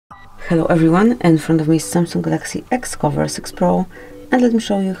Hello everyone, in front of me is Samsung Galaxy Xcover 6 Pro, and let me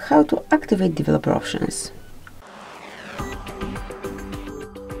show you how to activate developer options.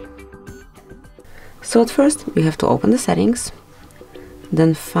 So at first we have to open the settings,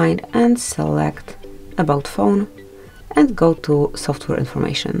 then find and select About Phone and go to Software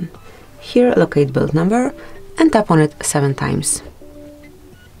Information. Here locate build number and tap on it 7 times.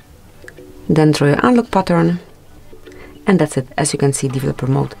 Then draw your unlock pattern, and that's it. As you can see, developer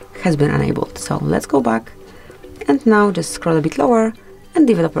mode has been enabled. So let's go back, and now just scroll a bit lower and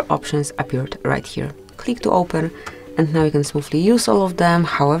developer options appeared right here. Click to open, and now you can smoothly use all of them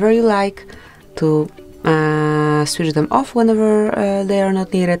however you like. To switch them off whenever they are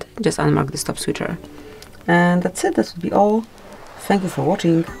not needed, just unmark the stop switcher. And that's it, that would be all. Thank you for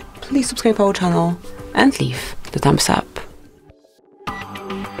watching. Please subscribe our channel and leave the thumbs up.